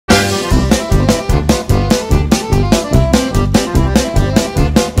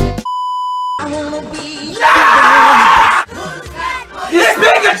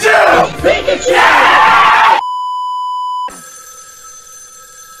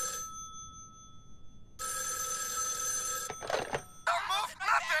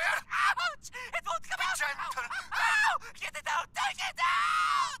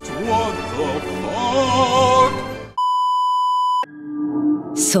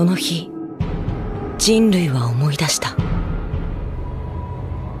その日、人類は思い出した。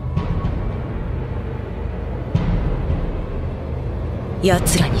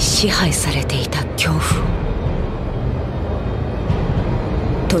奴らに支配されていた恐怖を、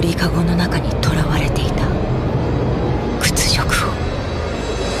鳥かごの中に囚われていた屈辱を。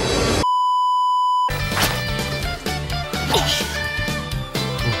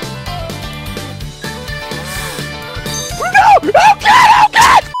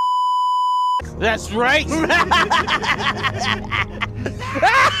That's right.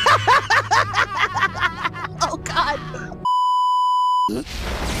 Oh God.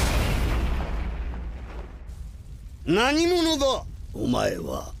 何者だお前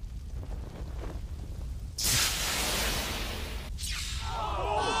は。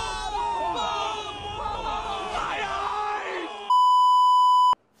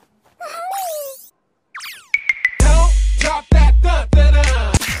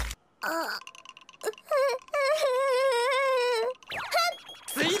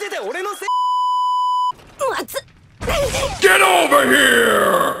ついでで俺のせい。Get over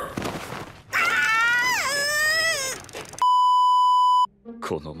here!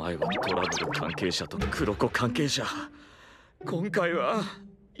 この前はトラブル関係者と黒子関係者。今回は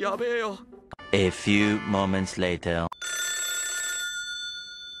やべえよ。A few moments later.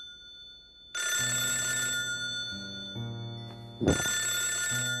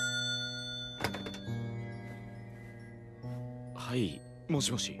 はい、も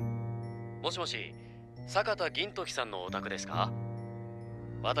しもし。もしもし、坂田銀時さんのお宅ですか？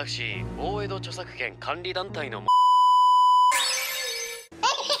私、大江戸著作権管理団体の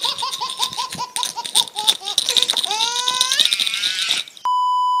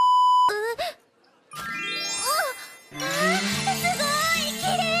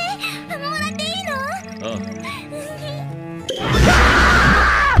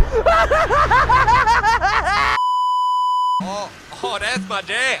Oh, that's my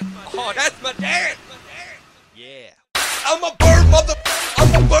dad. Oh, that's my dad. Yeah. I'm a bird, mother.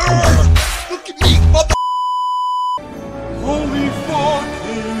 I'm a bird. Look at me, mother. Holy fuck!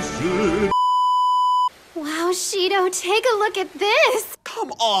 Wow, Shido, take a look at this!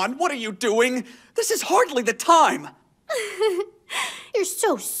 Come on, what are you doing? This is hardly the time. You're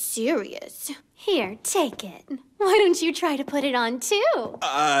so serious. Here, take it. Why don't you try to put it on too?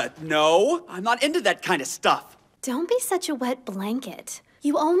 No. I'm not into that kind of stuff. Don't be such a wet blanket.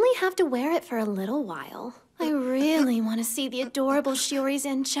 You only have to wear it for a little while. I really want to see the adorable Shiori's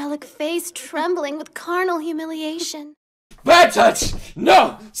angelic face trembling with carnal humiliation. Bad touch!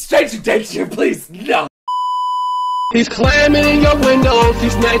 No! Stay to danger, please! No! He's climbing in your windows,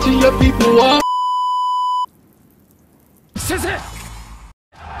 he's snatching your people up. Sensei!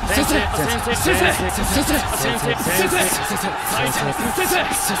 Sensei!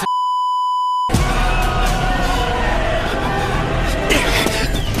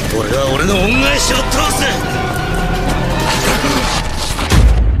 俺は俺の恩返しを通す。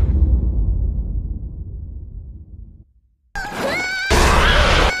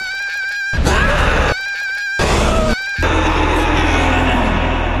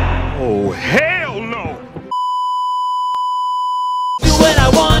Oh, hell no! Do what I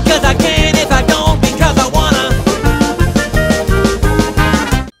want, cause I can. If I don't, because I wanna.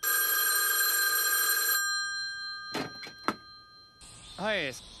 は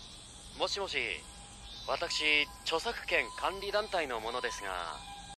い。もしもし、私、著作権管理団体の者ですが。